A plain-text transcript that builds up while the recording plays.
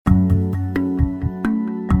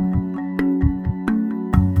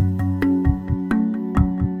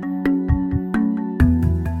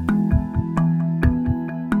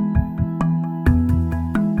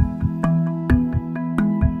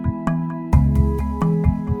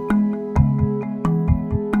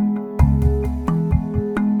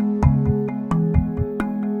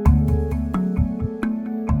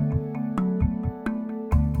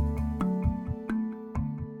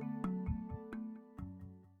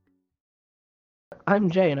I'm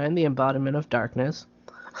Jane. I'm the embodiment of darkness.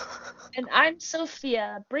 And I'm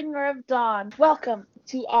Sophia, bringer of dawn. Welcome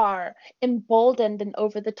to our emboldened and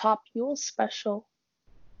over the top Yule special.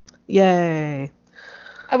 Yay.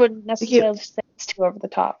 I wouldn't Thank you. necessarily say it's too over the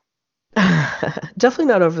top. Definitely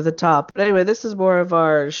not over the top. But anyway, this is more of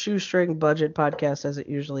our shoestring budget podcast as it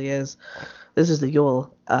usually is. This is the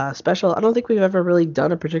Yule special. I don't think we've ever really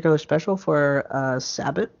done a particular special for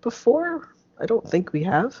Sabbath before. I don't think we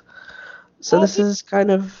have. So Well, this we've is kind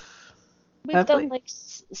of, we've have done we? like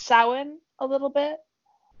Samhain a little bit.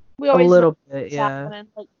 We A always little bit, Samhain yeah. and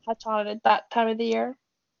like touch on it at that time of the year.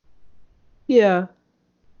 Yeah.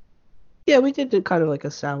 Yeah, we did do kind of like a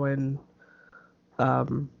Samhain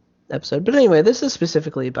um, episode. But anyway, this is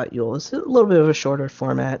specifically about Yule. It's a little bit of a shorter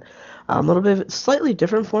format, a little bit of slightly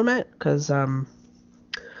different format because we're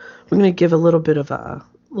going to give a little bit of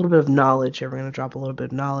knowledge here. We're going to drop a little bit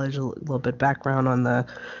of knowledge, a little bit of background on the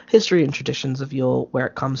history and traditions of Yule, where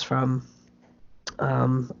it comes from.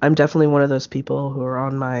 I'm definitely one of those people who are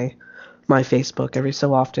on my Facebook every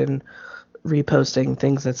so often reposting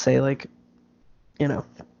things that say like, you know,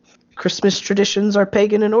 Christmas traditions are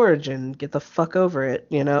pagan in origin. Get the fuck over it,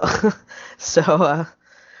 you know. So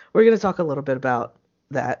we're gonna talk a little bit about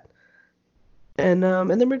that, and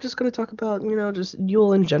then we're just gonna talk about just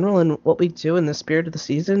Yule in general and what we do in the spirit of the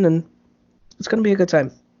season, and it's gonna be a good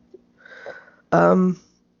time. Um,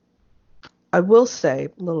 I will say,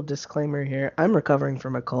 little disclaimer here. I'm recovering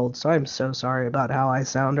from a cold, so I'm so sorry about how I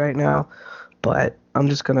sound right now, but I'm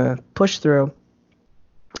just gonna push through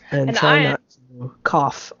and And try I not to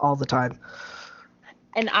cough all the time.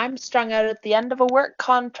 and I'm strung out at the end of a work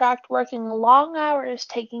contract, working long hours,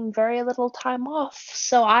 taking very little time off.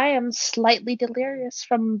 So I am slightly delirious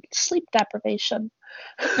from sleep deprivation.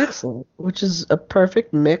 Excellent, which is a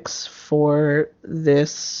perfect mix for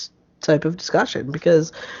this type of discussion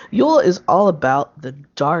because Yule is all about the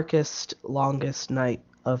darkest, longest night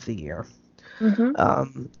of the year. hmm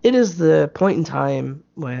It is the point in time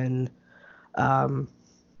when um,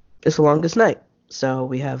 it's the longest night. So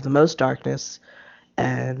we have the most darkness,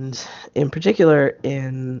 and in particular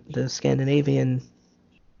in the Scandinavian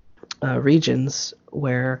regions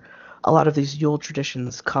where a lot of these Yule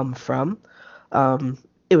traditions come from,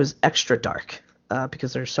 it was extra dark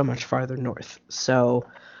because they're so much farther north. So,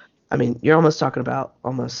 I mean, you're almost talking about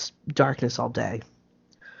almost darkness all day.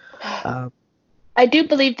 Uh, I do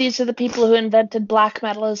believe these are the people who invented black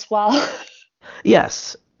metal as well.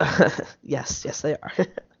 yes, yes, they are,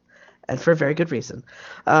 and for a very good reason.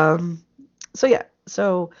 Um, so yeah,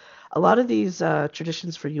 so a lot of these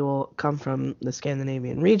traditions for Yule come from the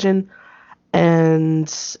Scandinavian region,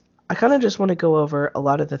 and I kind of just want to go over a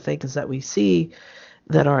lot of the things that we see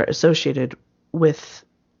that are associated with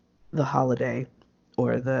the holiday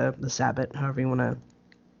or the Sabbath, however you want to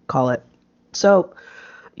call it. So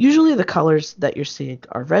usually the colors that you're seeing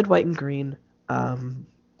are red, white, and green. Um,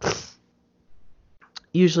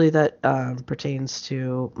 Usually that pertains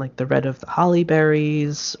to like the red of the holly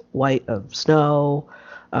berries, white of snow,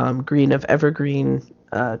 green of evergreen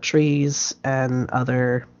trees and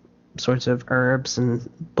other sorts of herbs and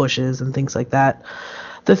bushes and things like that.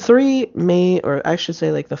 The three main, or I should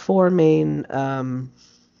say, like the four main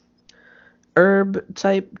herb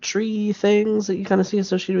type tree things that you kind of see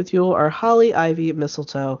associated with Yule are holly, ivy,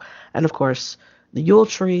 mistletoe, and of course the Yule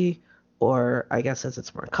tree, or I guess as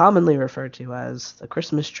it's more commonly referred to as the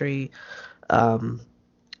Christmas tree. Um,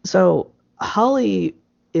 so holly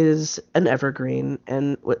is an evergreen,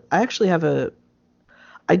 and I actually have a.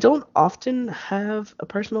 I don't often have a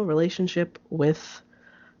personal relationship with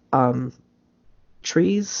um,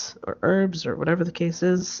 trees or herbs or whatever the case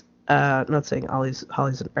is. I'm not saying holly's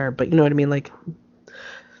an herb, but you know what I mean. Like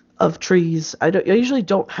of trees. I usually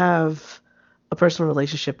don't have a personal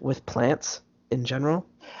relationship with plants in general,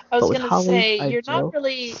 I but was with gonna holly, say I you're not do.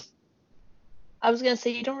 really. I was gonna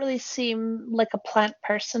say you don't really seem like a plant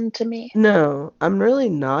person to me. No, I'm really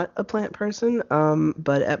not a plant person.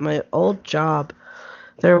 But at my old job,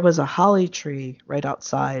 there was a holly tree right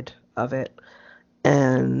outside of it,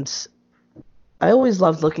 and I always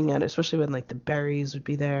loved looking at it, especially when like the berries would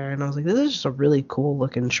be there, and I was like, this is just a really cool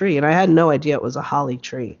looking tree, and I had no idea it was a holly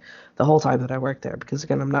tree the whole time that I worked there because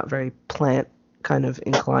again, I'm not very plant kind of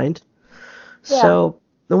inclined. Yeah. So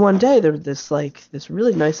the one day there was this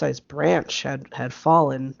really nice sized branch had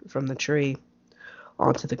fallen from the tree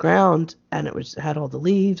onto the ground, and it had all the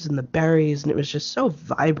leaves and the berries, and it was just so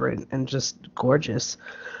vibrant and just gorgeous.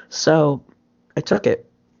 So I took it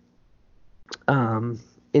um,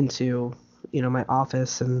 into my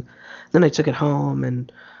office, and then I took it home,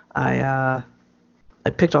 and I I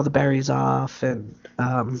picked all the berries off and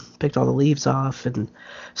picked all the leaves off and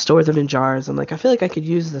stored them in jars. I'm like, I feel like I could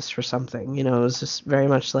use this for something. You know, it was just very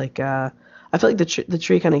much like I feel like the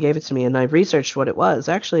tree kind of gave it to me, and I researched what it was.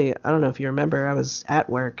 Actually, I don't know if you remember, I was at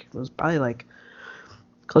work. It was probably like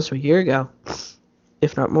close to a year ago,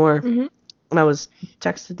 if not more. Hmm. And I was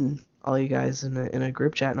texting all you guys in a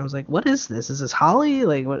group chat, and I was like, "What is this? Is this holly?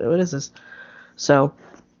 Like, what is this?" So,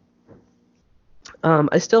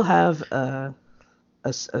 I still have a,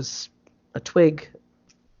 s- a s- a twig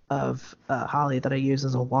of holly that I use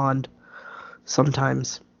as a wand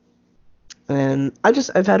sometimes, and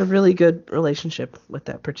I've had a really good relationship with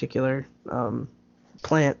that particular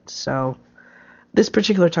plant. So this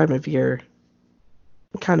particular time of year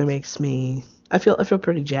kind of makes me I feel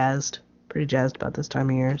pretty jazzed about this time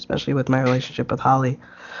of year, especially with my relationship with holly.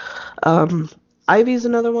 Um, Ivy is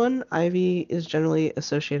another one. Ivy is generally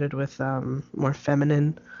associated with more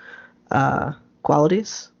feminine uh,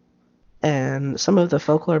 qualities, and some of the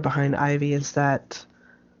folklore behind Ivy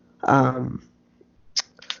um,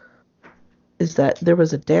 is that there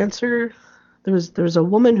was a dancer. There was a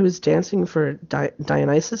woman who was dancing for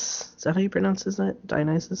Dionysus. Is that how you pronounce his name?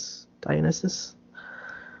 Dionysus. Dionysus.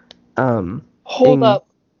 Um, Hold in up.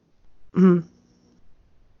 mm,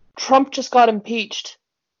 Trump just got impeached.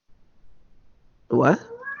 what?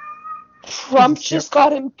 Trump Jesus, just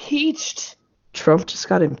got impeached. Trump just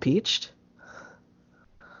got impeached.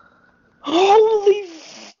 Holy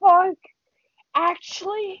fuck.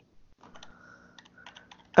 Actually,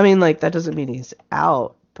 I mean, like that doesn't mean he's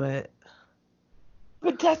out, but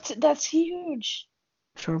but that's huge.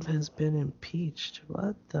 Trump has been impeached.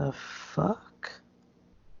 What the fuck?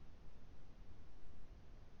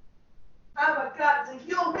 Oh my god, it's a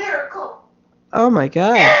huge miracle. Oh my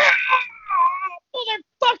god.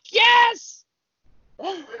 Motherfuck yes!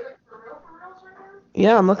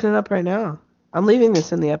 Yeah, I'm looking it up right now. I'm leaving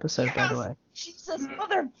this in the episode, by the way. Jesus,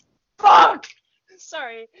 motherfuck!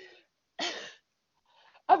 Sorry.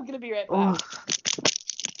 I'm gonna be right back.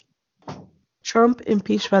 Trump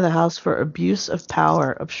impeached by the House for abuse of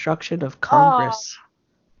power, obstruction of Ah. Congress.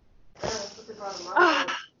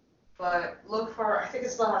 But look for, I think it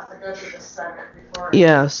still has to go through the Senate before.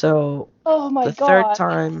 Yeah, so Oh my the third god.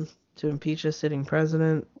 time to impeach a sitting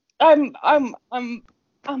president. I'm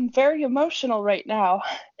very emotional right now.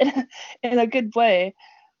 In a good way.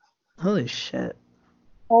 Holy shit.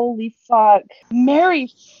 Holy fuck. Merry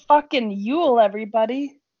fucking Yule,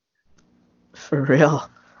 everybody. For real.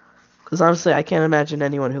 Because honestly, I can't imagine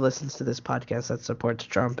anyone who listens to this podcast that supports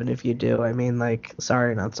Trump. And if you do, I mean, like,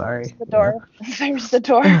 sorry, not sorry. The door. There's the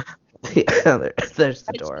door. Yeah, there's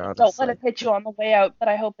the door, honestly. Don't let it hit you on the way out, but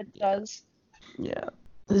I hope it does. Yeah.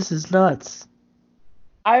 This is nuts.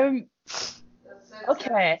 I'm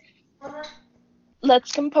okay.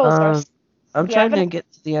 Let's compose ourselves. I'm trying to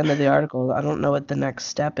get to the end of the article. I don't know what the next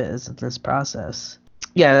step is in this process.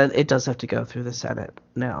 Yeah, it does have to go through the Senate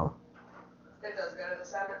now. It does go to the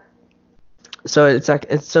Senate. So it's like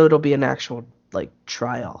so it'll be an actual like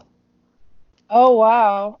trial. Oh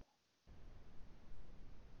wow.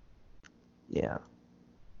 Yeah.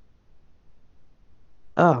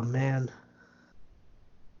 Oh man.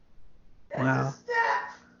 Wow.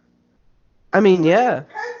 I mean, yeah.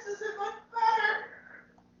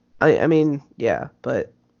 I mean, yeah,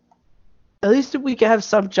 but at least we can have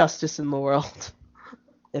some justice in the world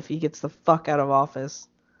if he gets the fuck out of office.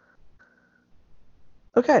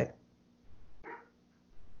 Okay.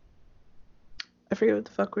 I forget what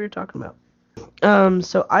the fuck we were talking about.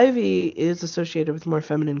 So Ivy is associated with more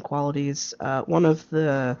feminine qualities. One of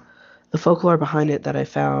the folklore behind it that I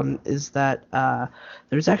found is that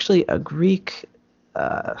there's actually there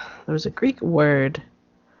was a Greek word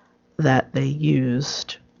that they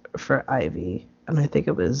used for ivy, and I think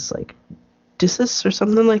it was like Dissus or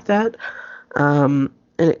something like that. And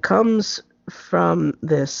it comes from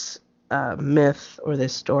this myth or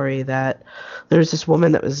this story that there's this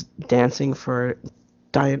woman that was dancing for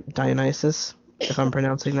Dionysus, if I'm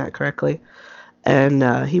pronouncing that correctly.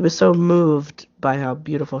 And he was so moved by how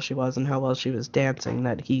beautiful she was and how well she was dancing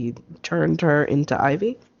that he turned her into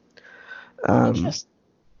Ivy. Interesting.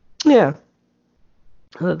 Yeah.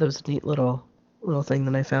 I thought that was a neat little thing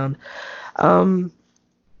that I found.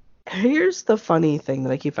 Here's the funny thing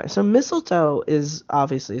that I keep finding. So mistletoe is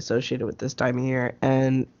obviously associated with this time of year,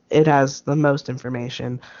 and it has the most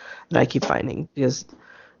information that I keep finding because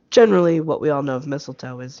generally what we all know of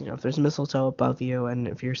mistletoe is, you know, if there's mistletoe above you and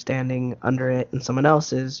if you're standing under it and someone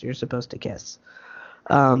else is, you're supposed to kiss.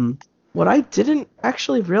 What I didn't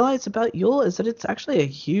actually realize about Yule is that it's actually a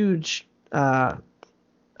huge time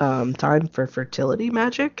for fertility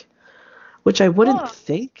magic, which I wouldn't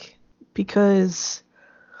think because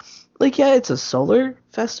like, yeah, it's a solar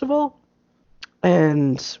festival,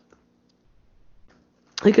 and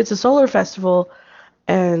like it's a solar festival,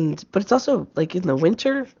 and but it's also like in the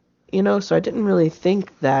winter, so I didn't really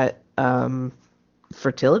think that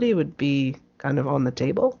fertility would be kind of on the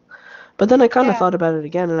table. But then I kind of Yeah. thought about it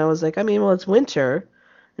again, and I was like, I mean, well, it's winter,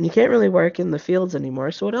 and you can't really work in the fields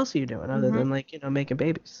anymore, so what else are you doing other Hmm. than like, making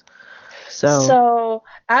babies? So, So,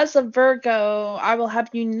 as a Virgo, I will have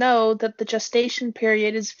you know that the gestation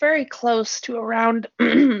period is very close to around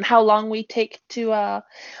how long we take to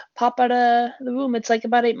pop out of the womb. It's like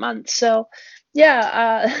about 8 months. So,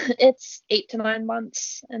 yeah, it's 8 to 9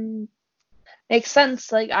 months, and makes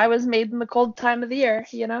sense. Like I was made in the cold time of the year,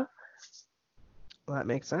 you know? well, that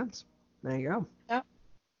makes sense. There you go. Yeah.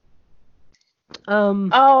 Um,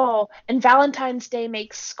 Oh, and Valentine's Day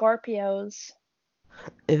makes Scorpios.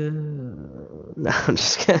 no, I'm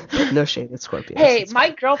just kidding. No shade at Scorpios. Hey, It's my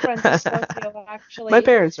fine. girlfriend's a Scorpio, My actually.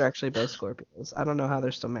 parents are actually both Scorpios. I don't know how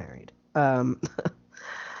they're still married.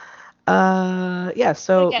 Yeah,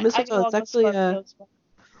 so I get mistletoe, it's along with actually Scorpios.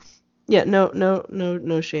 yeah,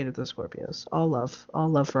 no shade at the Scorpios. All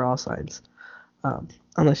love for all signs.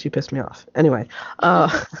 Unless you piss me off. Anyway,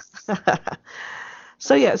 uh,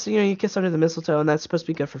 so yeah, so you kiss under the mistletoe, and that's supposed to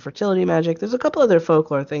be good for fertility magic. There's a couple other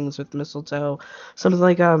folklore things with mistletoe. Something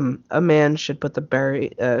like a man should put the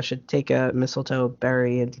berry, should take a mistletoe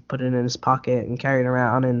berry and put it in his pocket and carry it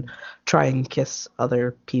around and try and kiss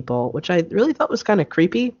other people, which I really thought was kind of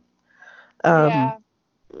creepy. Um, Yeah,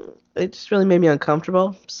 it just really made me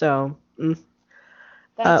uncomfortable. So,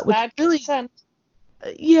 that's which bad really, consent.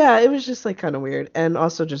 yeah, it was just like kind of weird, and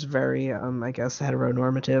also just very, I guess,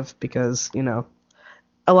 heteronormative because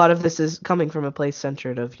a lot of this is coming from a place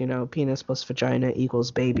centered of penis plus vagina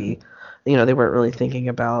equals baby. They weren't really thinking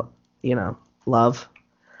about love.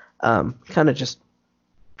 Kind of just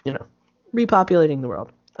you know repopulating the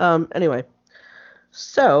world. Anyway,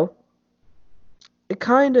 so it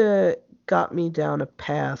kind of got me down a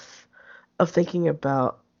path of thinking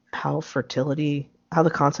about how the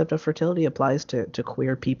concept of fertility applies to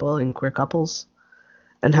queer people and queer couples,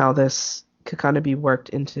 and how this could kind of be worked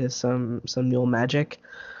into some Yule magic.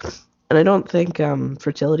 And I don't think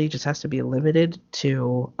fertility just has to be limited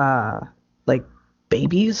to like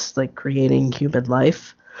babies, like creating human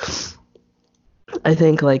life. I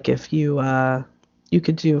think like if you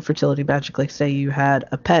could do fertility magic, like say you had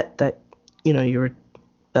a pet that you were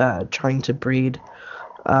trying to breed,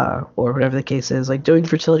 or whatever the case is, like doing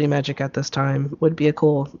fertility magic at this time would be a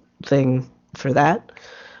cool thing for that.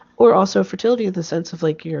 Or also fertility in the sense of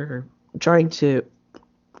like you're trying to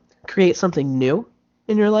create something new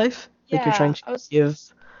in your life, like you're trying Yeah,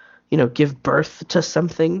 to give birth to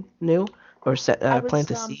something new, or I plant was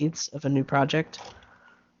the seeds of a new project.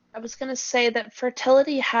 I was gonna say that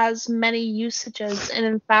fertility has many usages, and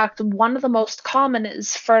in fact, one of the most common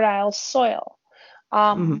is fertile soil. Hmm.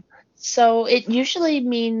 Um, so it usually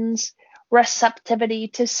means receptivity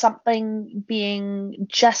to something being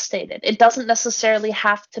gestated. It doesn't necessarily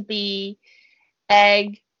have to be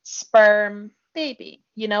egg, sperm, baby.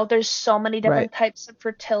 There's so many Right. different types of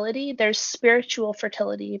fertility. There's spiritual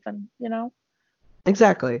fertility, even.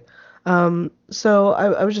 Exactly. So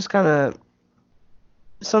I was just kind of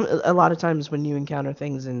a lot of times when you encounter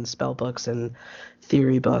things in spell books and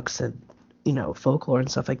theory books and folklore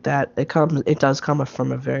and stuff like that, it does come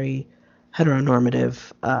from a very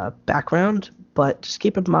heteronormative background. But just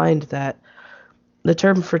keep in mind that the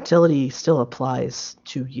term fertility still applies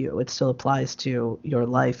to you. It still applies to your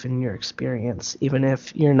life and your experience, even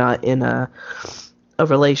if you're not in a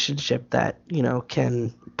relationship that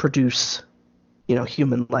can produce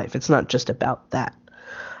human life. It's not just about that.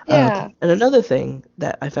 Yeah. And another thing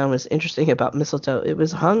that I found was interesting about mistletoe, it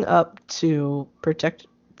was hung up to protect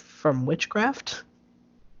from witchcraft,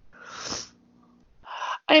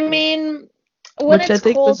 I mean, when which I it's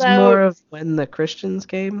think cold was more out, of when the Christians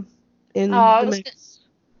came in I the was mix.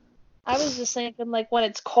 I was just thinking like when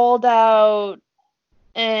it's cold out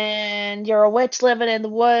and you're a witch living in the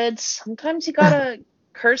woods, sometimes you gotta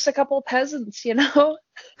curse a couple peasants.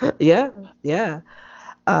 Yeah, yeah.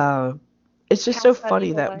 Uh, it's just so Cast that funny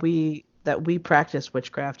evil that away. we practice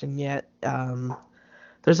witchcraft, and yet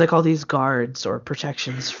there's like all these guards or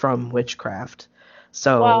protections from witchcraft.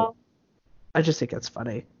 So Well, I just think it's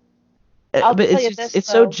funny. I'll But tell it's you just this it's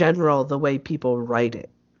so though. general the way people write it,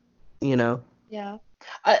 you know? Yeah.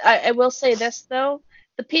 I will say this though.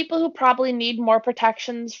 The people who probably need more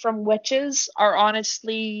protections from witches are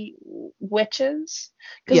honestly witches,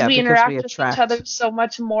 because Yeah, we because we interact with each other attract. so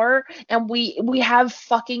much more, and we have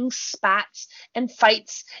fucking spats and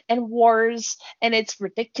fights and wars, and it's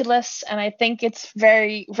ridiculous. And I think it's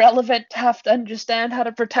very relevant to have to understand how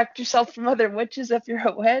to protect yourself from other witches if you're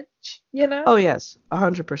a witch. You know, Oh yes,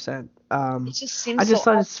 100%. it just I seems just so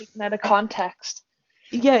thought odd it's taken out of context.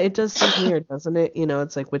 yeah, it does seem weird, doesn't it? You know,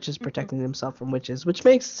 it's like witches protecting themselves from witches, which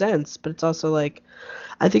makes sense, but it's also like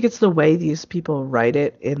I think it's the way these people write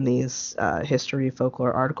it in these history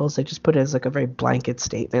folklore articles. They just put it as like a very blanket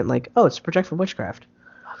statement, like, "Oh, it's to protect from witchcraft."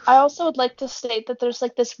 I also would like to state that there's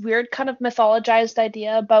like this weird kind of mythologized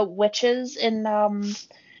idea about witches in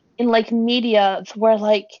like media where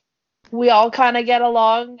like we all kind of get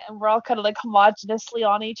along and we're all kind of like homogeneously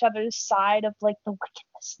on each other's side of like the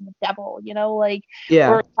wickedness and the devil, you know, like Yeah,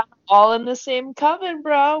 we're kind of all in the same coven,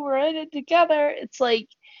 bro. We're in it together. It's like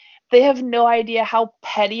they have no idea how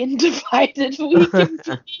petty and divided we can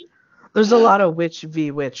be. there's a lot of witch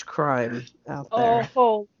v witch crime out there.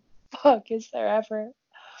 Oh, fuck, is there ever?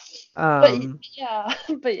 But Um, yeah,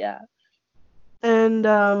 but yeah. and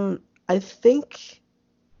I think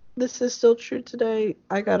this is still true today.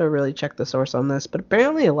 I gotta really check the source on this, but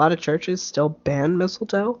apparently a lot of churches still ban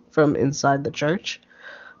mistletoe from inside the church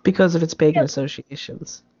because of its pagan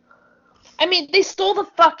associations. I mean, they stole the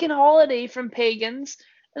fucking holiday from pagans,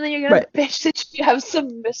 and then you're gonna Right. bitch that you have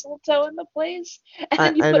some mistletoe in the place, and I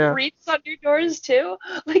then you I put know. wreaths on your doors too.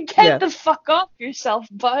 Like, get Yeah. the fuck off yourself,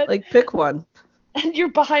 bud. Like pick one. And you're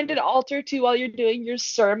behind an altar too while you're doing your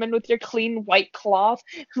sermon with your clean white cloth,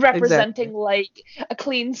 representing Exactly. like a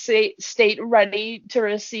clean state ready to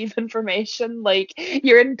receive information. Like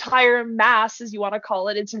your entire mass, as you want to call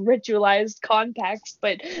it, it's ritualized context,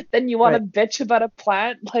 but then you want to Right. bitch about a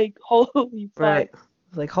plant. Like, holy fuck. Right.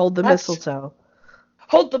 Like hold the That's mistletoe.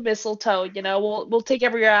 hold the mistletoe. You know, we'll take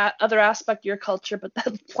every other aspect of your culture, but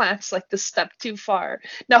that plant's like the step too far.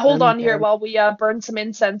 Now hold And on here then while we burn some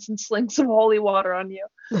incense and sling some holy water on you.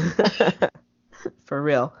 for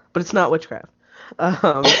real. But it's not witchcraft.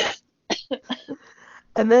 Um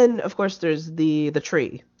and then of course there's the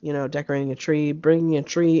tree, you know, decorating a tree, bringing a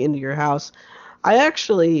tree into your house. I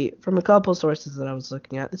actually, from a couple sources that I was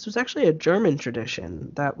looking at, this was actually a German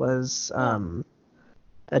tradition that was Oh,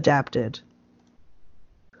 adapted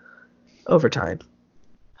over time.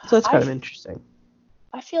 So that's kind I of interesting.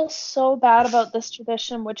 I feel so bad about this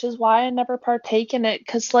tradition, which is why I never partake in it.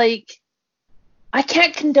 Cause like I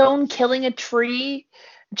can't condone killing a tree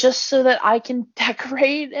just so that I can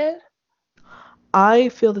decorate it. I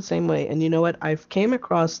feel the same way. And you know what? I came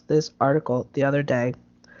across this article the other day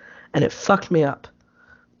and it fucked me up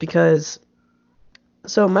because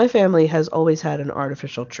so my family has always had an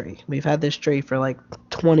artificial tree. We've had this tree for like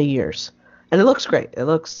 20 years. And it looks great. It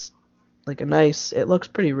looks like it looks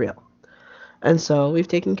pretty real. And so we've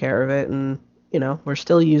taken care of it and, you know, we're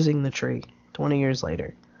still using the tree 20 years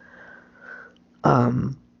later.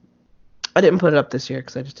 Um, I didn't put it up this year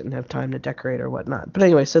because I just didn't have time to decorate or whatnot. But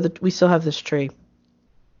anyway, so we still have this tree.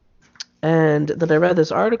 And then I read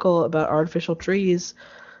this article about artificial trees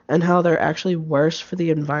and how they're actually worse for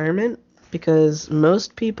the environment because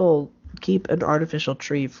most people keep an artificial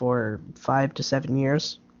tree for 5 to 7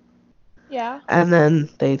 years Yeah. and then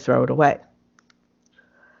they throw it away.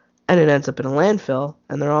 And it ends up in a landfill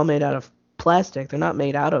and they're all made out of plastic. They're not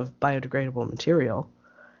made out of biodegradable material.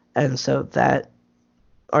 And so that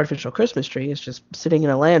artificial Christmas tree is just sitting in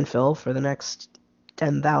a landfill for the next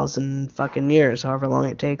 10,000 fucking years, however long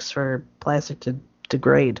it takes for plastic to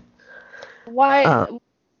degrade. Why Uh,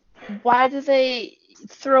 why do they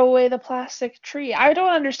throw away the plastic tree? I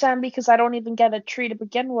don't understand because I don't even get a tree to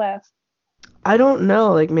begin with. I don't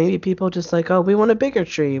know, like maybe people just like, oh, we want a bigger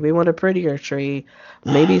tree, we want a prettier tree.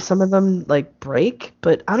 Maybe some of them like break,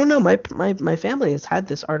 but I don't know. My family has had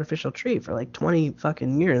this artificial tree for like 20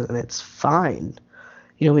 fucking years and it's fine.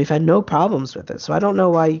 You know, we've had no problems with it. So I don't know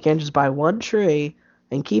why you can't just buy one tree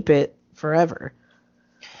and keep it forever,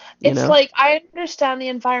 you It's know? like I understand the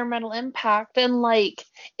environmental impact and like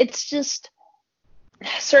it's just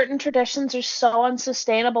certain traditions are so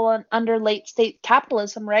unsustainable under late state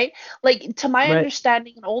capitalism, right? Like, to my Right.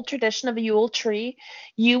 understanding, an old tradition of a Yule tree,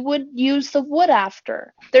 you would use the wood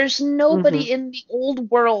after. There's Hmm. nobody in the old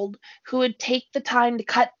world who would take the time to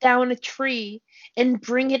cut down a tree and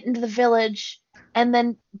bring it into the village and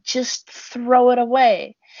then just throw it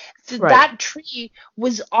away. Right. That tree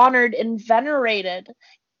was honored and venerated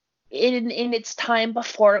in its time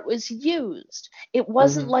before it was used. It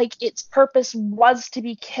wasn't Hmm. like its purpose was to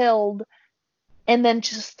be killed and then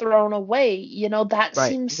just thrown away. That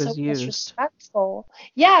Right. seems It so was used. disrespectful.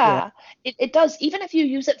 Yeah. Yeah, it does. Even if you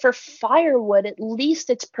use it for firewood, at least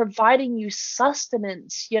it's providing you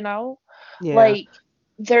sustenance. Yeah. Like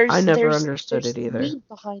I there's never there's understood there's it either. need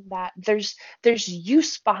behind that. There's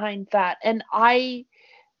use behind that. And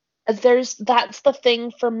that's the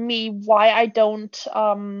thing for me why I don't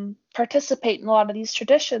participate in a lot of these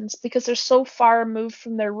traditions, because they're so far removed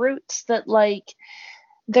from their roots that like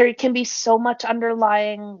there can be so much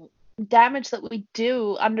underlying damage that we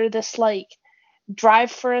do under this like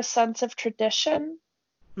drive for a sense of tradition,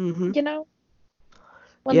 Hmm. you know,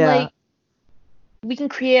 when Yeah. like we can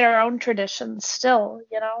create our own traditions still.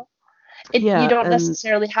 You Yeah. don't And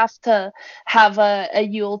necessarily have to have a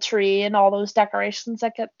Yule tree and all those decorations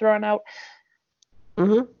that get thrown out.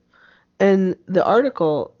 hmm and the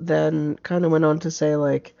article then kind of went on to say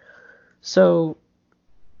like, so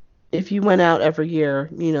if you went out every year,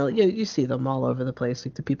 you see them all over the place,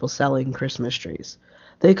 like the people selling Christmas trees.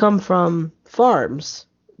 They come from farms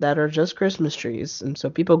that are just Christmas trees. And so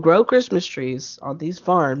people grow Christmas trees on these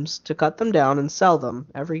farms to cut them down and sell them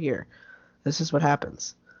every year. This is what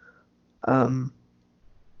happens. Um,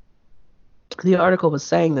 the article was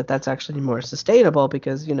saying that that's actually more sustainable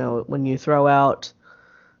because, when you throw out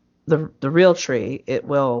the real tree, it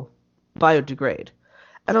will biodegrade.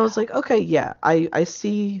 And I was like, okay, yeah, I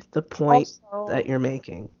see the point that Also, you're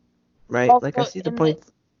making, right? Like I also see the in the point.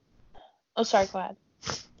 oh, sorry, go ahead.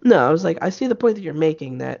 No, I was like, I see the point that you're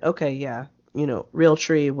making that, okay, yeah, real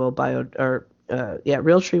tree will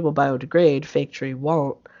real tree will biodegrade, fake tree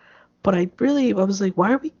won't. But I was like,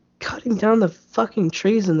 why are we cutting down the fucking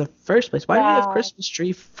trees in the first place? Why do we have Yeah, Christmas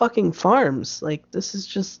tree fucking farms? Like, this is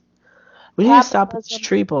just, we need to stop with this capitalism.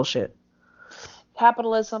 tree bullshit.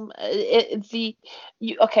 Capitalism,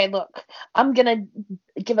 okay, look, I'm gonna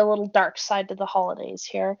give a little dark side to the holidays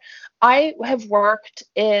here. I have worked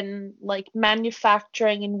in like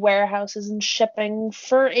manufacturing and warehouses and shipping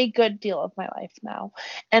for a good deal of my life now,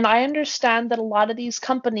 and I understand that a lot of these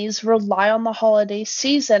companies rely on the holiday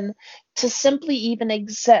season to simply even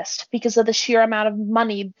exist because of the sheer amount of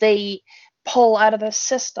money they pull out of the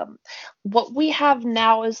system. What we have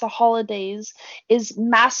now is the holidays is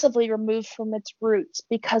massively removed from its roots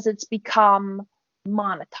because it's become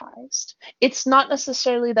monetized. It's not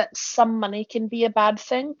necessarily that some money can be a bad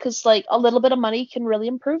thing, because like a little bit of money can really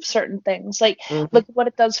improve certain things. Like Hmm. look at what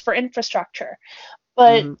it does for infrastructure.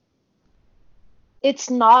 But Hmm. it's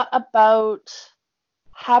not about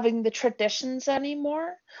having the traditions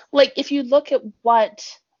anymore. Like if you look at what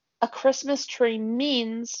a Christmas tree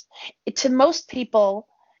means, to most people,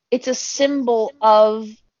 it's a symbol of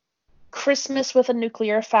Christmas with a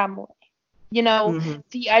nuclear family. You know, Hmm.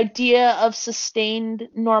 the idea of sustained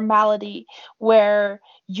normality where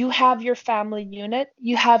you have your family unit,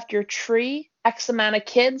 you have your tree, X amount of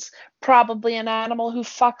kids, probably an animal who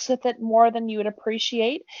fucks with it more than you would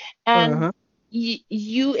appreciate, and Uh-huh.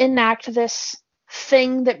 you enact this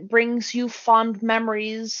thing that brings you fond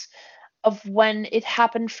memories of when it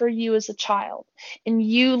happened for you as a child. And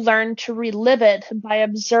you learn to relive it by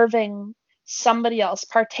observing somebody else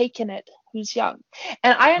partake in it who's young.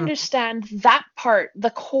 And I Hmm. understand that part,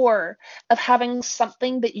 the core of having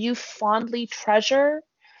something that you fondly treasure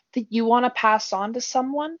that you want to pass on to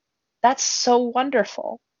someone. That's so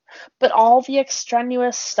wonderful. But all the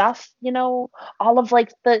extraneous stuff, all of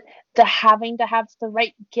like the having to have the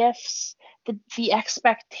right gifts, the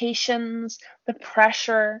expectations, the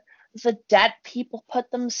pressure, the debt people put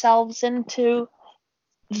themselves into,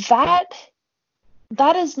 that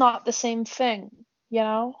that is not the same thing.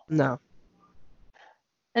 No,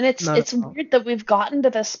 And it's not at it's all. weird that we've gotten to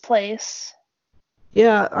this place.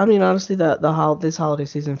 Yeah, I mean, honestly, this holiday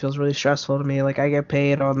season feels really stressful to me. Like, I get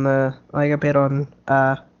paid on the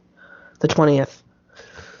 20th,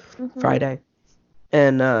 Hmm. Friday.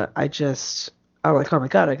 And I'm like, oh my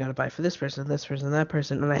God, I gotta buy for this person, that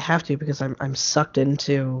person, and I have to because I'm sucked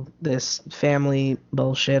into this family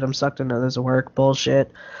bullshit. I'm sucked into this work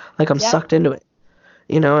bullshit. Like I'm Yeah. sucked into it,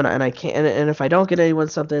 and I can't. And if I don't get anyone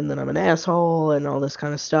something, then I'm an asshole and all this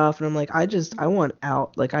kind of stuff. And I'm like, I want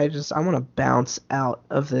out. Like I want to bounce out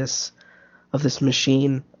of this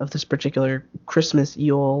machine of this particular Christmas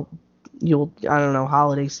Yule I don't know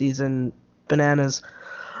holiday season bananas.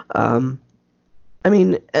 Um, I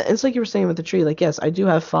mean, it's like you were saying with the tree. Like, yes, I do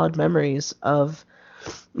have fond memories of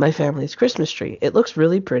my family's Christmas tree. It looks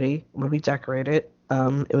really pretty when we decorate it.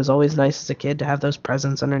 It was always nice as a kid to have those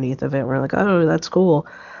presents underneath of it. We're like, oh, that's cool.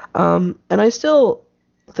 And I still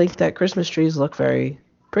think that Christmas trees look very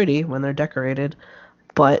pretty when they're decorated.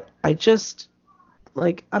 But I just,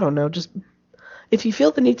 like, I don't know, just if you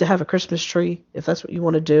feel the need to have a Christmas tree, if that's what you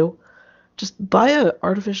want to do, just buy a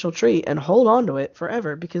artificial tree and hold on to it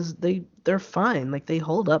forever because they're fine. Like they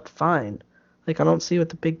hold up fine. Like I don't see what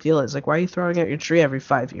the big deal is. Like why are you throwing out your tree every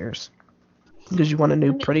 5 years? Because you want a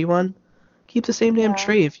new I mean, pretty one? Keep the same damn yeah.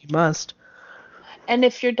 tree if you must. And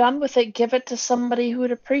if you're done with it, give it to somebody who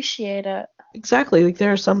would appreciate it. Exactly. Like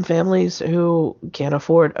there are some families who can't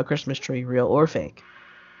afford a Christmas tree, real or fake.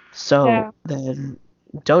 So Yeah. then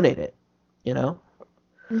donate it, you know?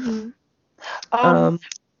 hmm Um, Um,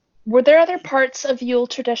 were there other parts of Yule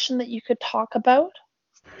tradition that you could talk about?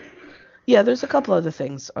 yeah, there's a couple other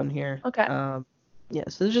things on here. Okay. Yeah,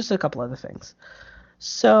 so there's just a couple other things.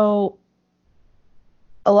 So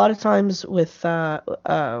a lot of times with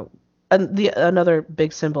and the another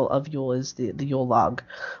big symbol of Yule is the Yule log,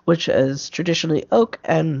 which is traditionally oak,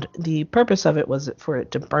 and the purpose of it was for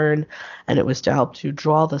it to burn, and it was to help to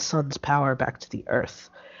draw the sun's power back to the earth.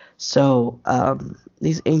 So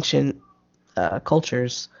these ancient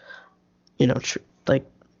cultures, like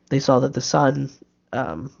they saw that the sun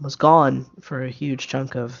was gone for a huge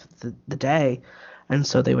chunk of the day, and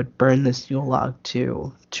so they would burn this Yule log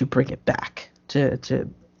to bring it back to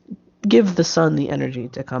give the sun the energy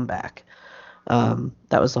to come back.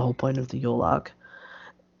 That was the whole point of the Yule log.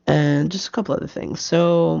 And just a couple other things.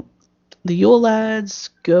 So the Yule lads,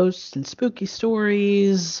 ghosts and spooky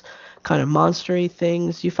stories, kind of monstery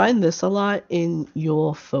things. You find this a lot in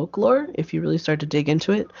Yule folklore if you really start to dig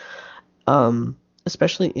into it,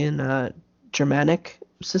 especially in Germanic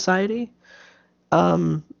society.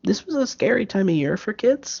 This was a scary time of year for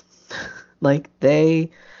kids. like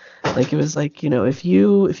it was like, if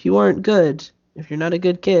you aren't good, if you're not a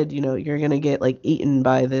good kid, you're gonna get like eaten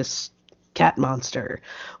by this cat monster,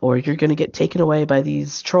 or you're gonna get taken away by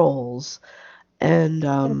these trolls, and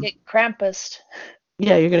Gonna get Krampus.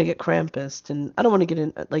 yeah, you're gonna get Krampus. And I don't want to get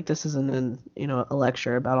in like this isn't a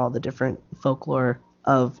lecture about all the different folklore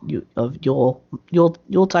of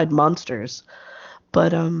Yuletide monsters,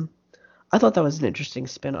 but I thought that was an interesting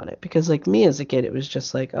spin on it because, like me as a kid, it was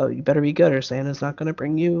just like, oh, you better be good or Santa's not gonna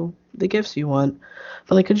bring you the gifts you want.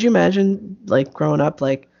 But like, could you imagine like growing up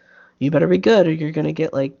like, you better be good or you're gonna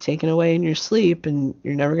get like taken away in your sleep and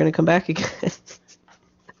you're never gonna come back again.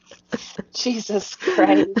 Jesus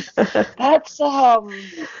Christ. That's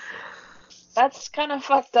that's kind of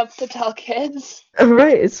fucked up to tell kids.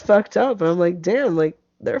 Right, it's fucked up. And I'm like, damn, like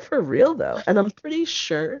they're for real though. And I'm pretty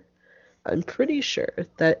sure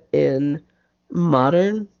that in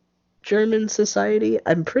modern German society,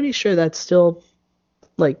 I'm pretty sure that's still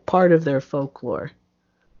like part of their folklore.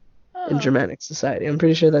 In Huh. Germanic society. I'm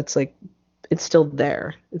pretty sure that's like it's still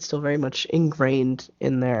there. It's still very much ingrained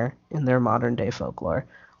in their modern day folklore,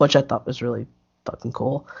 which I thought was really fucking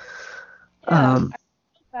cool. Yeah, Um, I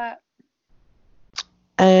love that.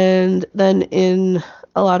 and then in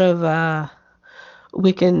a lot of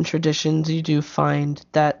Wiccan traditions, you do find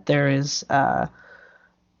that there is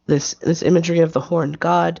this imagery of the horned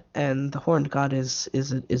god, and the horned god is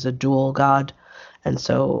a dual god, and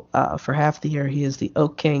so for half the year he is the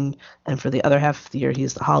Oak King, and for the other half of the year he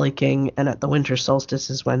is the Holly King, and at the winter solstice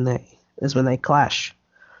is when they clash.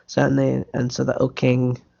 So the Oak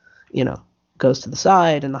King, goes to the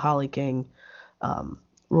side, and the Holly King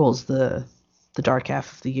rules the dark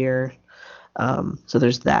half of the year. So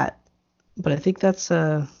there's that, but I think that's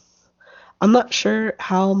I'm not sure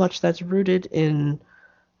how much that's rooted in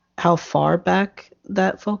how far back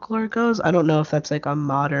that folklore goes. I don't know if that's like a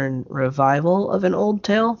modern revival of an old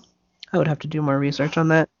tale. I would have to do more research on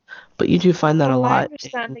that. But you do find that a From my lot.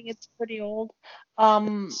 understanding, it's pretty old.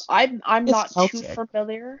 I'm It's not too Celtic.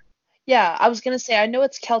 familiar. Yeah, I was gonna say I know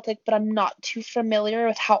it's Celtic, but I'm not too familiar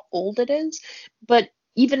with how old it is. But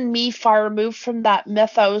even me, far removed from that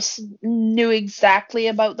mythos, knew exactly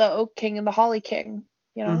about the Oak King and the Holly King.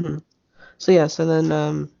 You know? hmm So yeah, so then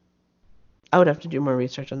I would have to do more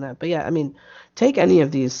research on that. But yeah, I mean, take any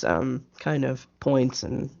of these kind of points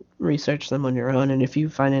and research them on your own. And if you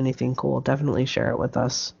find anything cool, definitely share it with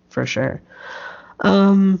us for sure.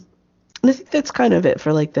 Um, And I think that's kind of it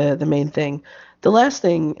for like the main thing. The last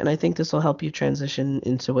thing, and I think this will help you transition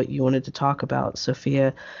into what you wanted to talk about,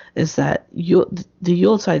 Sophia, is that the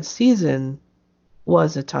Yuletide season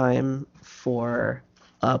was a time for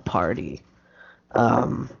a party.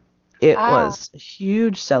 Um, it Ah, was a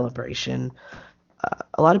huge celebration.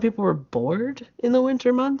 A lot of people were bored in the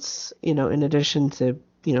winter months, in addition to,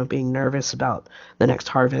 being nervous about the next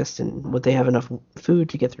harvest and would they have enough food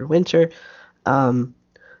to get through winter. Um,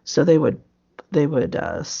 so they would they would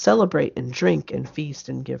celebrate and drink and feast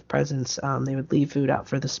and give presents. They would leave food out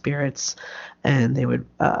for the spirits, and they would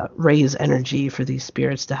raise energy for these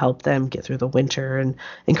spirits to help them get through the winter and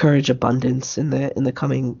encourage abundance in the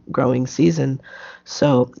coming growing season.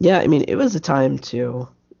 So yeah, I mean, it was a time to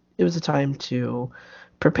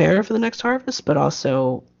prepare for the next harvest, but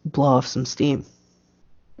also blow off some steam.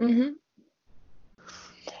 Hmm.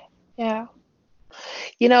 Yeah.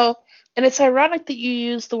 You know, and it's ironic that you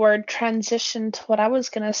use the word transition to what I was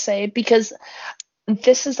going to say, because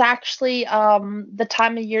this is actually the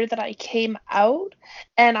time of year that I came out,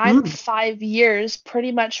 and I'm Mm. 5 years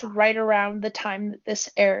pretty much right around the time that this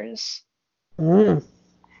airs. Mm.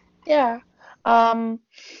 Yeah. Um,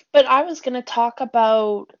 but I was going to talk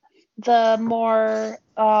about the more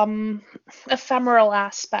ephemeral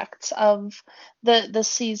aspects of the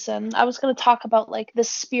season. I was going to talk about like the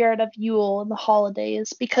spirit of Yule and the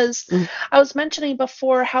holidays, because Mm. I was mentioning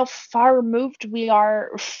before how far removed we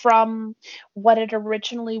are from what it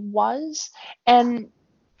originally was. And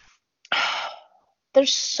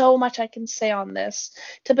there's so much I can say on this.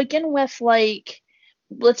 To begin with, like,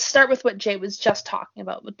 let's start with what Jay was just talking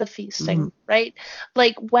about with the feasting, Mm. right?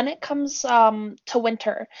 Like when it comes to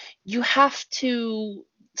winter, you have to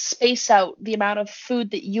space out the amount of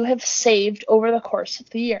food that you have saved over the course of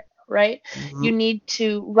the year, right? You Mm. need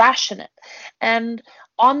to ration it. And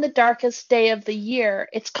on the darkest day of the year,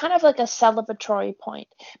 it's kind of like a celebratory point,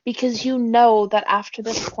 because you know that after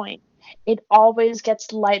this point, it always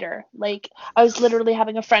gets lighter. Like, I was literally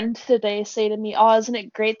having a friend today say to me, "Oh, isn't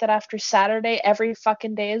it great that after Saturday, every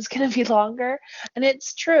fucking day is going to be longer?" And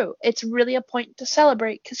it's true. It's really a point to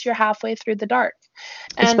celebrate because you're halfway through the dark.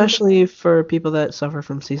 And Especially for people that suffer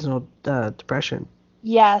from seasonal depression.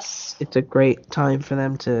 yes, It's a great time for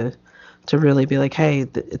them to really be like, hey,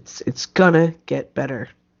 it's gonna get better.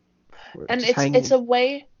 and Just hang it's in. a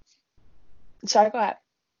way. Sorry, go ahead.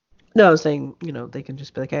 No, I was saying, they can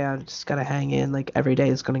just be like, hey, I just gotta hang in. Like every day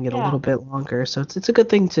is gonna get a Yeah. little bit longer, so it's a good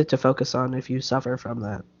thing to focus on if you suffer from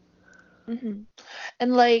that. Hmm.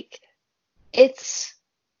 And like, it's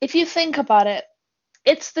if you think about it,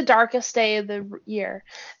 it's the darkest day of the year.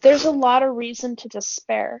 There's a lot of reason to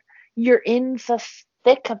despair. You're in the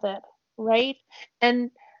thick of it, right? And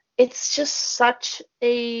it's just such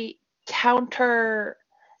a counter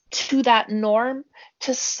to that norm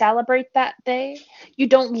to celebrate that day. You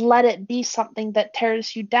don't let it be something that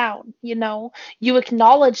tears you down, you know? You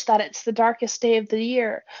acknowledge that it's the darkest day of the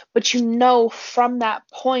year, but you know from that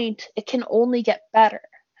point it can only get better,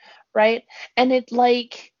 right? And it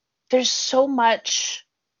like there's so much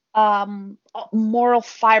moral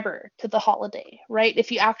fiber to the holiday, right?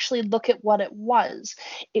 If you actually look at what it was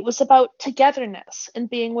about togetherness and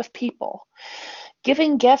being with people.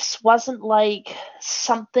 Giving gifts wasn't like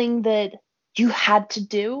something that you had to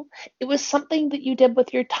do. It was something that you did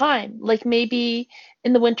with your time. Like maybe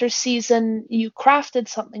in the winter season, you crafted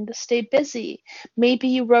something to stay busy. Maybe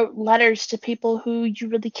you wrote letters to people who you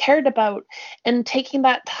really cared about. And taking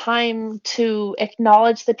that time to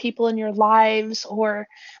acknowledge the people in your lives or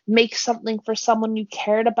make something for someone you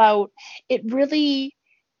cared about, it really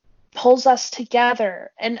pulls us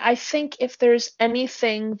together. And I think if there's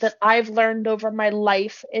anything that I've learned over my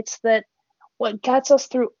life, it's that what gets us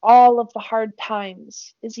through all of the hard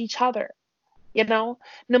times is each other. You know,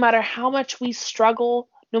 no matter how much we struggle,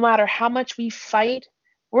 no matter how much we fight,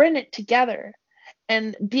 we're in it together.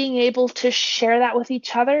 And being able to share that with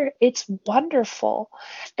each other, it's wonderful.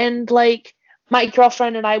 And like, my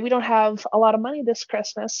girlfriend and I, we don't have a lot of money this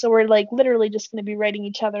Christmas, so we're like literally just going to be writing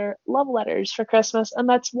each other love letters for Christmas, and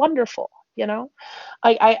that's wonderful. You know,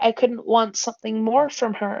 I couldn't want something more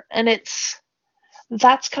from her, and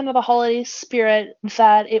that's kind of the holiday spirit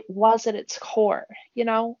that it was at its core. You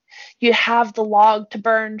know, you have the log to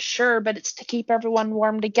burn, sure, but it's to keep everyone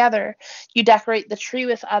warm together. You decorate the tree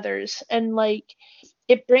with others, and like,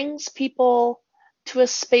 it brings people to a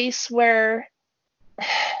space where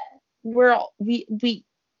we're we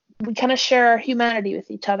kind of share our humanity with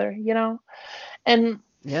each other, you know, and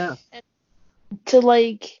Yeah. to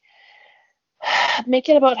like make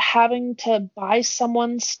it about having to buy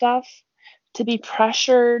someone stuff, to be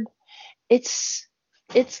pressured. It's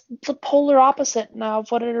it's the polar opposite now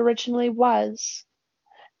of what it originally was,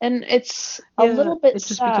 and it's a Yeah, little bit it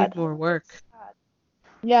just became sad. more work.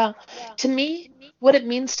 Yeah, to me, what it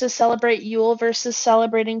means to celebrate Yule versus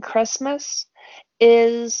celebrating Christmas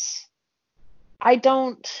is I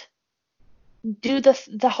don't do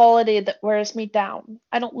the holiday that wears me down.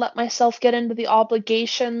 I don't let myself get into the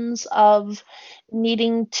obligations of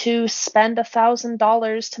needing to spend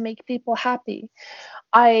 $1,000 to make people happy.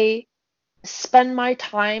 I spend my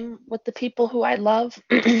time with the people who I love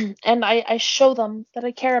and I show them that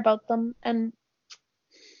I care about them, and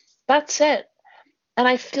that's it. And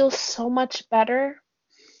I feel so much better.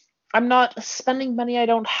 I'm not spending money I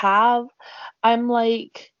don't have. I'm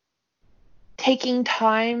like taking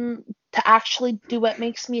time to actually do what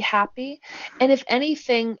makes me happy. And if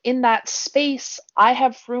anything, in that space, I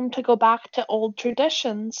have room to go back to old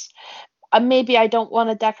traditions. Maybe I don't want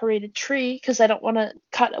to decorate a tree because I don't want to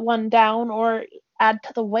cut one down or add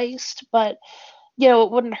to the waste, but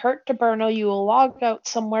it wouldn't hurt to burn a Yule log out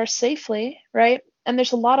somewhere safely, right? And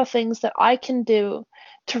there's a lot of things that I can do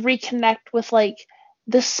to reconnect with like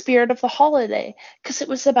the spirit of the holiday because it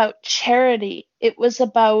was about charity. It was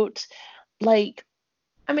about like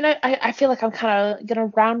I mean, I feel like I'm kind of gonna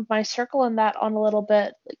round my circle in that on a little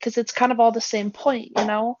bit because it's kind of all the same point, you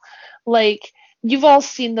know? Like, you've all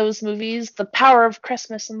seen those movies, The Power of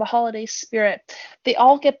Christmas and the holiday spirit. They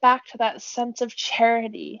all get back to that sense of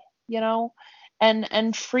charity,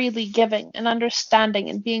 and freely giving and understanding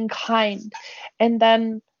and being kind. And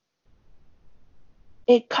then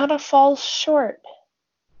it kind of falls short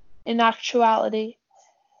in actuality,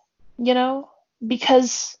 you know,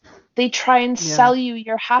 because they try and Yeah. sell you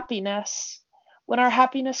your happiness when our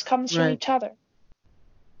happiness comes from Right. each other.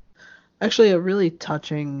 Actually, a really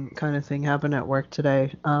touching kind of thing happened at work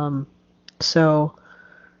today. So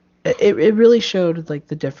it really showed like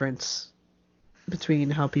the difference between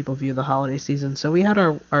how people view the holiday season. So we had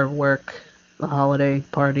our work the holiday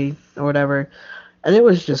party or whatever, and it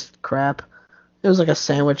was just crap. It was like a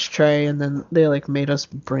sandwich tray, and then they like made us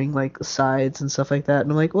bring like sides and stuff like that.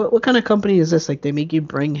 And I'm like, what kind of company is this? Like they make you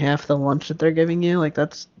bring half the lunch that they're giving you? Like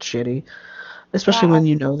that's shitty, especially Wow. when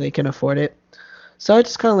you know they can afford it. So I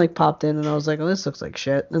just kind of like popped in and I was like, oh, this looks like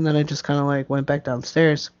shit. And then I just kind of like went back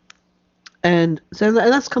downstairs. And so and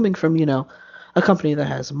that's coming from, a company that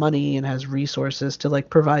has money and has resources to like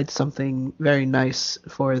provide something very nice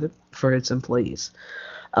for its employees.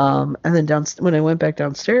 And then when I went back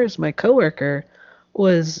downstairs, my coworker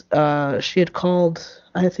was she had called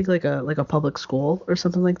I think like a public school or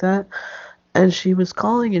something like that, and she was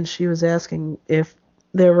calling and she was asking if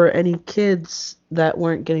there were any kids that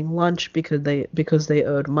weren't getting lunch because they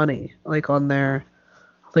owed money like on their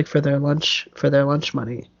like for their lunch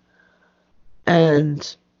money.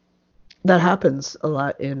 And that happens a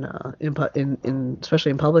lot in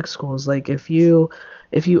especially in public schools. Like if you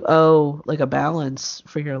owe like a balance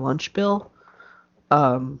for your lunch bill,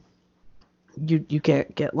 um you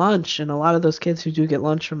can't get lunch. And a lot of those kids who do get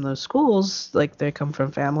lunch from those schools, like they come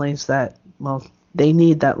from families that, well, they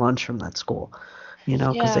need that lunch from that school,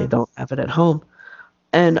 because they Yeah. don't have it at home.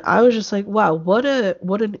 And I was just like, wow, what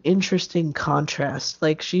an interesting contrast.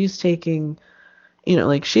 Like she's taking,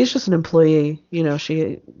 like she's just an employee,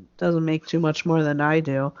 she doesn't make too much more than I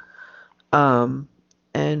do. Um,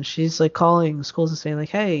 and she's like calling schools and saying like,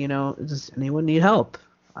 hey, does anyone need help?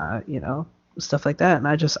 Stuff like that. And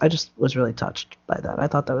I just was really touched by that. I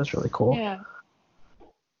thought that was really cool. Yeah.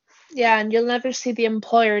 Yeah, and you'll never see the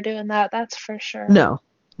employer doing that, that's for sure. No,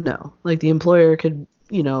 no. Like the employer could,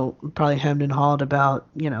 probably hemmed and hawed about,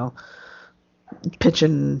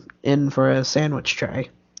 pitching in for a sandwich tray.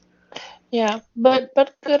 Yeah, but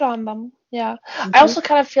good on them. Yeah. I Hmm. also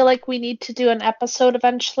kind of feel like we need to do an episode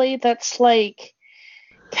eventually that's like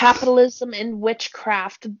capitalism and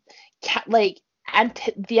witchcraft, like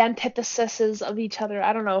the antitheses of each other.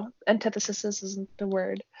 I don't know. Antithesis isn't the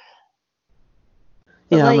word.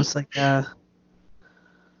 But Yeah, like almost like well,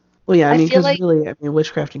 yeah, I I mean, feel because like really, I mean,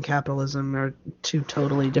 witchcraft and capitalism are two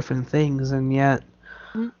totally different things, and yet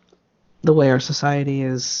mm, the way our society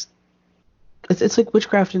is, it's like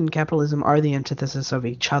witchcraft and capitalism are the antithesis of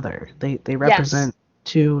each other. They yes. represent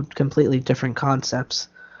two completely different concepts.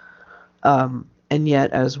 And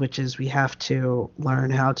yet, as witches, we have to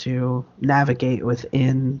learn how to navigate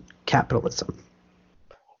within capitalism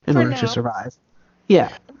in For order to now. survive. Yeah,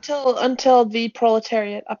 Until the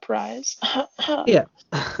proletariat uprise. yeah.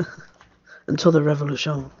 Until the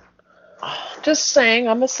revolution. Just saying,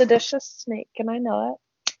 I'm a seditious snake and I know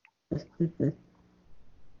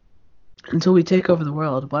Until we take over the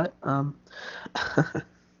world. What? it.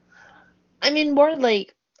 I mean, more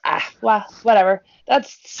like, well, whatever.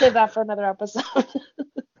 Let's save that for another episode.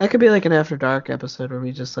 That could be like an After Dark episode where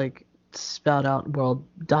we just like spout out world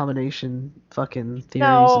domination fucking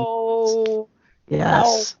theories and No, no,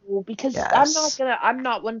 yes, because yes. I'm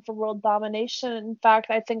not one for world domination. In fact,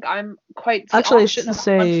 I think I'm quite the Actually, I opposite. shouldn't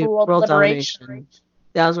I'm one for say world world liberation. domination.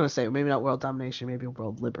 Yeah, I was gonna say maybe not world domination, maybe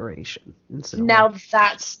world liberation instead of world. Now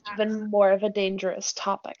that's even more of a dangerous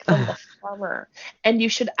topic than the former. And you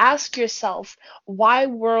should ask yourself why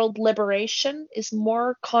world liberation is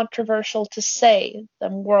more controversial to say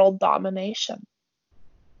than world domination.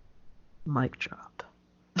 Mic drop.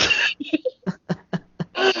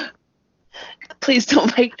 Please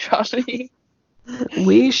don't make drop me.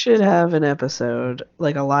 We should have an episode,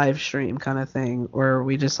 like a live stream kind of thing, where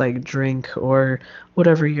we just like drink or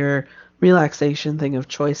whatever your relaxation thing of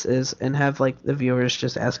choice is, and have like the viewers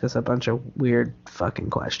just ask us a bunch of weird fucking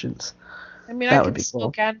questions. I mean, I That would could be cool.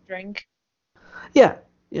 smoke and drink. Yeah,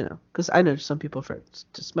 because I know some people prefer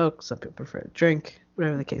to smoke, some people prefer to drink,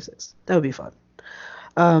 whatever the case is. That would be fun.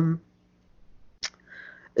 Um,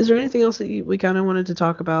 is there anything else that we kind of wanted to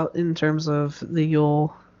talk about in terms of the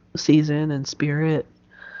Yule season and spirit?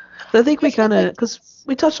 I think I we feel kind of, like because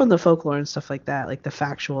we touched on the folklore and stuff like that, like the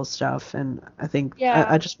factual stuff, and I think I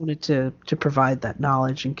yeah, just wanted to provide that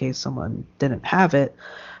knowledge in case someone didn't have it.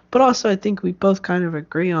 But also, I think we both kind of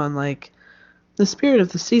agree on like the spirit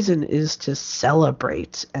of the season is to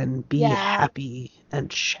celebrate and be yeah. happy and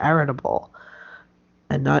charitable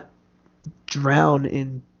and not drown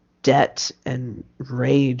in debt and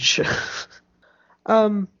rage.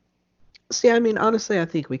 um, so yeah, I mean, honestly, I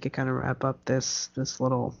think we could kind of wrap up this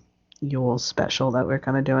little Yule special that we're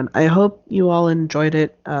kind of doing. I hope you all enjoyed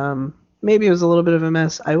it. Maybe it was a little bit of a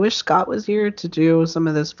mess. I wish Scott was here to do some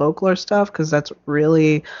of this folklore stuff because that's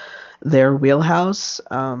really their wheelhouse.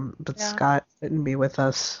 But Yeah. Scott couldn't be with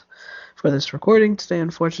us for this recording today,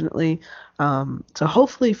 unfortunately. So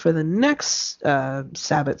hopefully for the next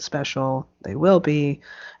Sabbath special, they will be,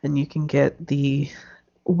 and you can get the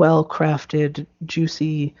well-crafted,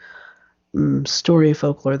 juicy story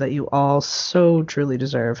folklore that you all so truly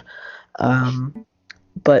deserve.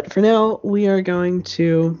 But for now, we are going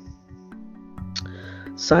to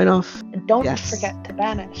sign off. And don't Yes. forget to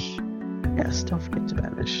banish. Yes, don't forget to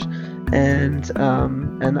banish. And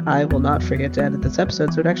I will not forget to edit this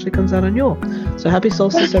episode so it actually comes out on Yule. So happy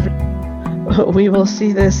solstice, everyone. We will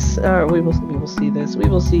see this. We will see this. We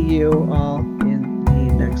will see you all in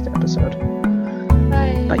the next episode.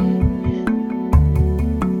 Bye. Bye.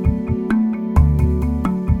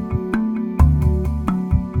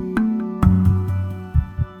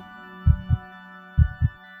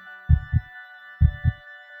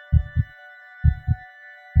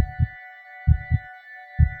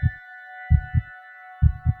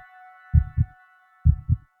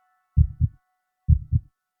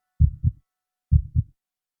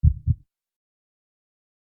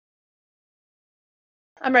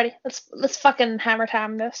 I'm ready. Let's fucking hammer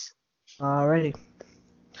time this. Alrighty.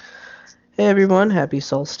 Hey everyone, happy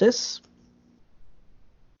solstice.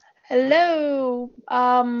 Hello.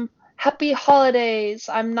 Happy holidays.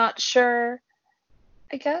 I'm not sure.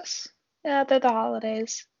 I guess. Yeah, they're the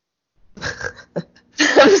holidays.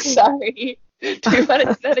 I'm sorry. Do you want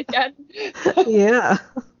to say that again? Yeah.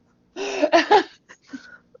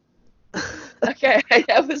 Okay,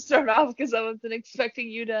 I was thrown off because I wasn't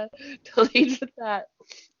expecting you to lead with that.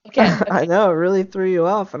 Okay. I know, it really threw you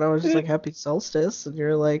off, and I was just like, happy solstice, and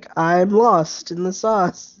you're like, I'm lost in the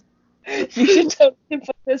sauce. You should totally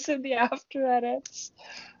put this in the after edits.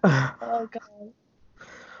 Oh god.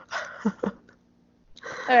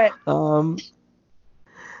 Alright.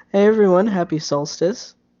 Hey everyone, happy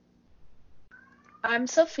solstice. I'm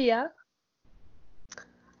Sophia.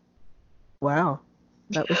 Wow.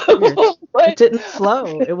 That was weird. It What? didn't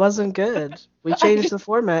flow. It wasn't good. We changed the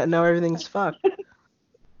format and now everything's fucked.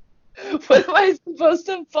 What am I supposed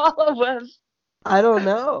to follow with? I don't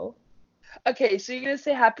know. Okay, so you're gonna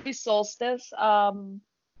say happy solstice.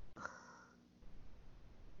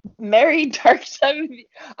 Merry dark time.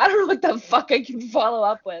 I don't know what the fuck I can follow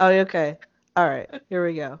up with. Oh, okay. All right. Here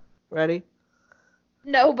we go. Ready?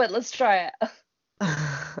 No, but let's try it.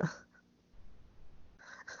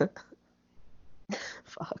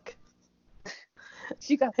 Fuck.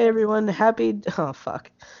 You got Hey everyone, happy. Oh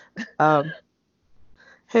fuck. Hey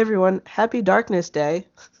everyone, happy Darkness Day.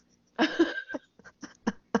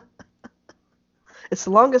 It's the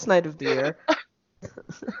longest night of the year.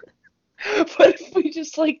 What if we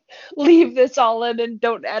just like leave this all in and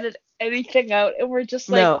don't edit anything out, and we're just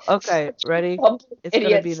like No, okay, ready? It's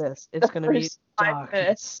gonna be this. It's gonna be first 5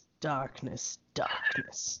 minutes. darkness,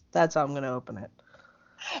 darkness. That's how I'm gonna open it.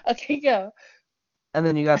 Okay, go. And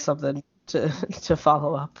then you got something to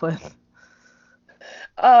follow up with.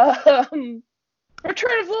 Return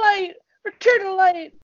of the light. Return of the light.